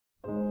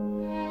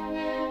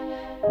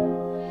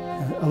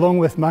Along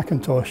with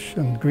Mackintosh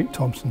and Greek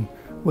Thompson,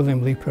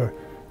 William Leiper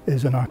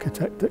is an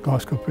architect that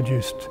Glasgow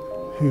produced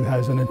who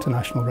has an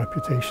international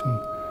reputation,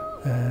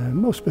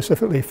 most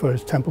specifically for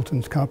his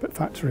Templeton's carpet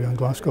factory on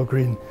Glasgow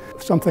Green.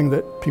 Something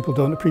that people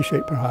don't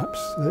appreciate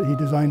perhaps, that he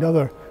designed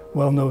other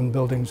well-known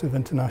buildings of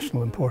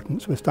international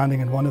importance. We're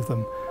standing in one of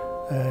them.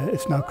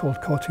 It's now called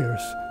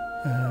Cottier's.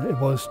 It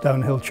was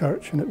Downhill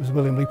Church, and it was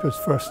William Leiper's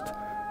first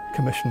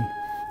commission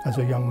as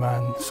a young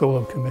man,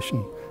 solo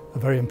commission, a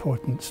very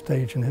important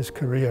stage in his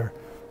career.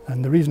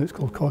 And the reason it's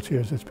called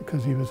Cottier's is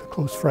because he was a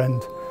close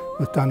friend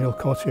with Daniel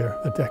Cottier,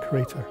 a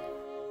decorator.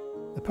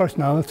 The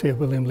personality of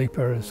William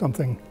Leiper is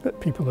something that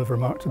people have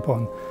remarked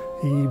upon.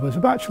 He was a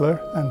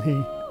bachelor and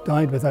he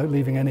died without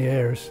leaving any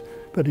heirs,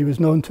 but he was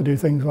known to do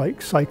things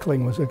like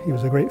cycling. He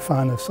was a great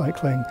fan of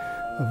cycling,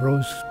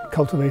 of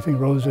cultivating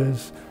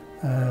roses,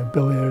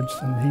 billiards,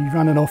 and he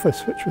ran an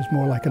office which was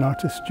more like an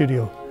artist's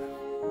studio.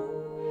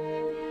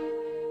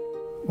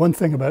 One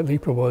thing about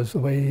Leiper was the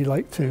way he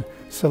liked to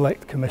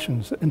select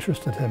commissions that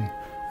interested him.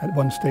 At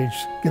one stage,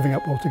 giving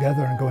up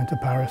altogether and going to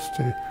Paris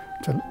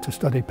to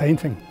study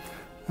painting,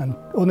 and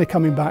only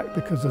coming back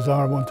because the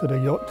Tsar wanted a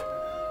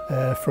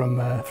yacht from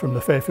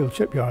the Fairfield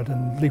shipyard,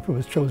 and Leiper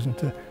was chosen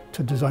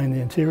to design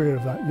the interior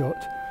of that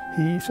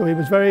yacht. So he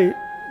was very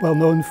well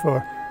known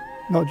for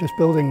not just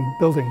building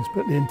buildings,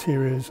 but the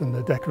interiors and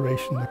the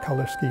decoration, the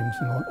colour schemes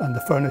and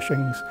the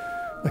furnishings,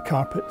 the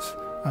carpets.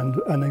 And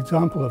an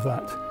example of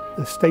that,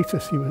 the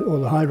status or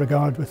the high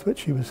regard with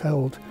which he was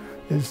held,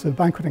 is the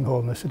banqueting hall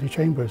in the city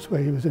chambers,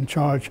 where he was in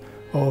charge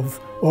of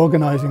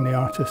organising the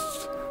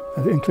artists,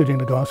 including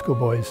the Glasgow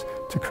boys,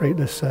 to create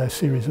this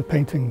series of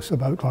paintings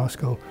about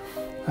Glasgow.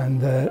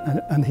 And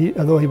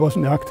although he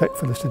wasn't the architect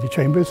for the city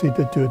chambers, he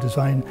did do a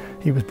design.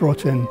 He was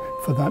brought in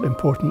for that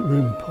important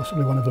room,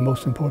 possibly one of the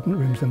most important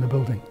rooms in the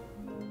building.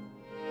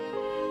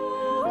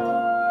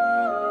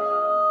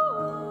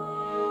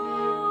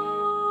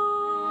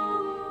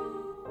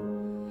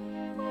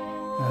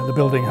 The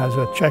building has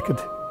a checkered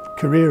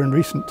career in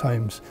recent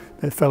times.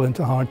 It fell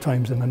into hard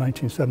times in the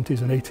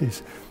 1970s and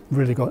 80s,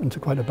 really got into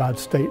quite a bad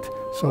state.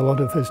 So a lot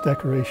of his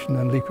decoration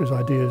and Leiper's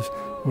ideas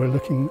were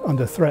looking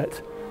under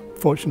threat.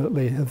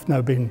 Fortunately, have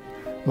now been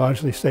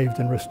largely saved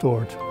and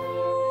restored.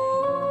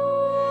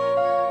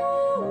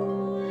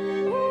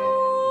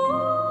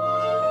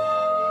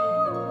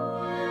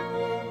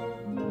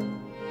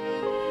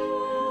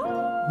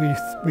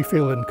 We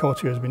feel in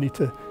Cottier's we need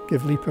to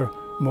give Leiper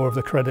more of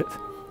the credit.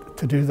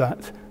 To do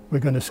that, we're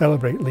going to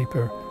celebrate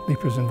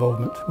Leiper's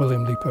involvement,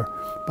 William Leiper,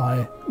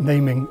 by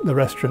naming the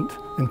restaurant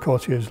in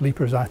Cottier's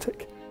Leiper's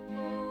Attic.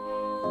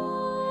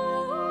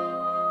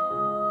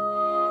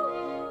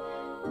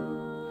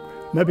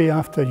 Maybe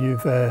after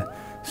you've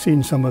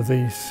seen some of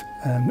these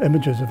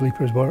images of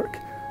Leiper's work,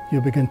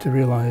 you'll begin to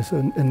realise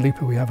in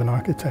Leiper we have an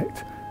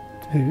architect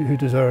who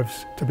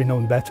deserves to be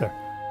known better.